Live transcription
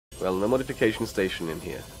Well, no modification station in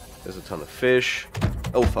here. There's a ton of fish.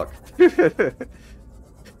 Oh, fuck.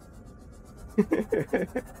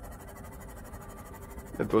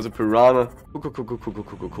 That was a piranha.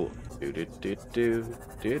 Cool.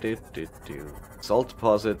 Salt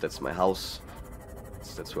deposit, that's my house.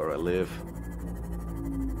 That's where I live.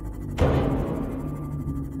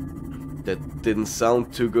 That didn't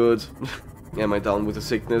sound too good. Am I down with the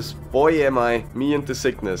sickness? Boy, am I. Me and the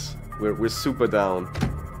sickness. We're super down.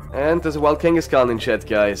 And there's a wild Kangaskhan in chat,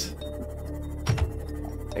 guys.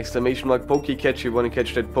 Exclamation mark pokey catch, you wanna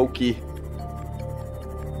catch that pokey.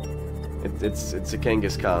 It's a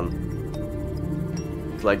Kangaskhan.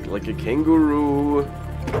 It's like a kangaroo,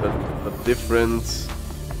 but different.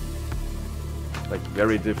 Like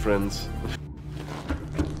very different.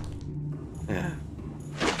 Yeah.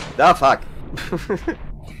 Ah, fuck!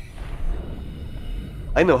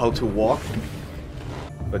 I know how to walk.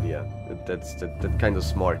 But yeah, that's kind of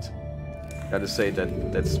smart. Gotta say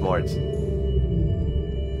that's smart.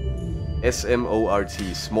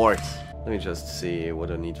 S-M-O-R-T, smart. Let me just see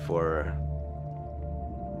what I need for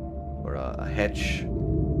a hatch.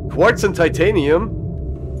 Quartz and titanium?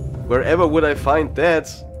 Wherever would I find that?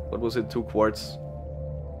 What was it? 2 quartz?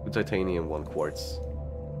 2 titanium, 1 quartz.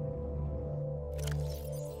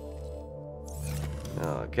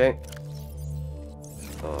 Okay.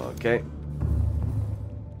 Okay.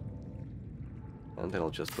 And then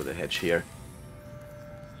I'll just put a hatch here.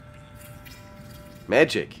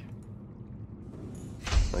 Magic!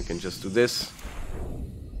 I can just do this.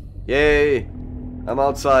 Yay! I'm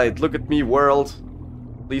outside. Look at me, world.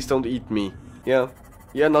 Please don't eat me. Yeah.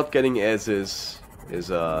 Yeah, not getting ass is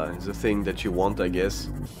a thing that you want, I guess.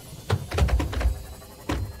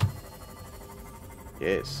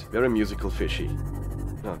 Yes, very musical fishy.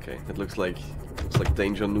 Okay, that looks like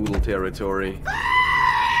danger noodle territory.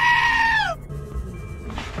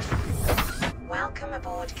 Welcome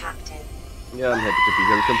aboard, Captain. Yeah, I'm happy to be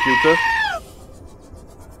here, computer.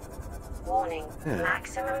 Warning,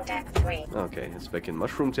 maximum depth 3. Okay, it's back in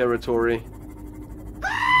mushroom territory.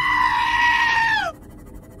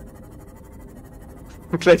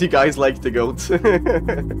 I'm glad you guys like the goats.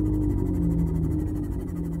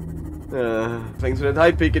 Thanks for that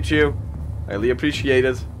hype, Pikachu. Highly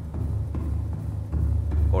appreciated.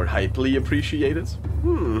 Or hypely appreciated.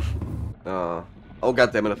 Oh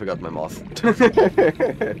goddammit, I forgot my moth.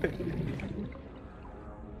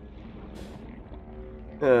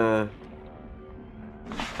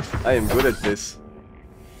 I am good at this.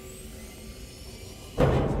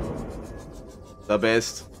 The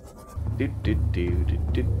best. This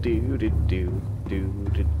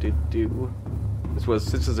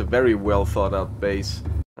is a very well thought out base.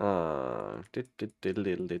 I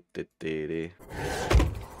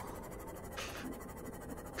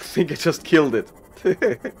think I just killed it.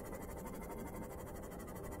 It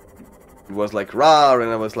was like rah,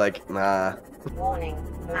 and I was like, nah. Warning,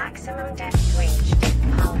 maximum depth reached.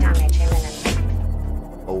 Hull damage.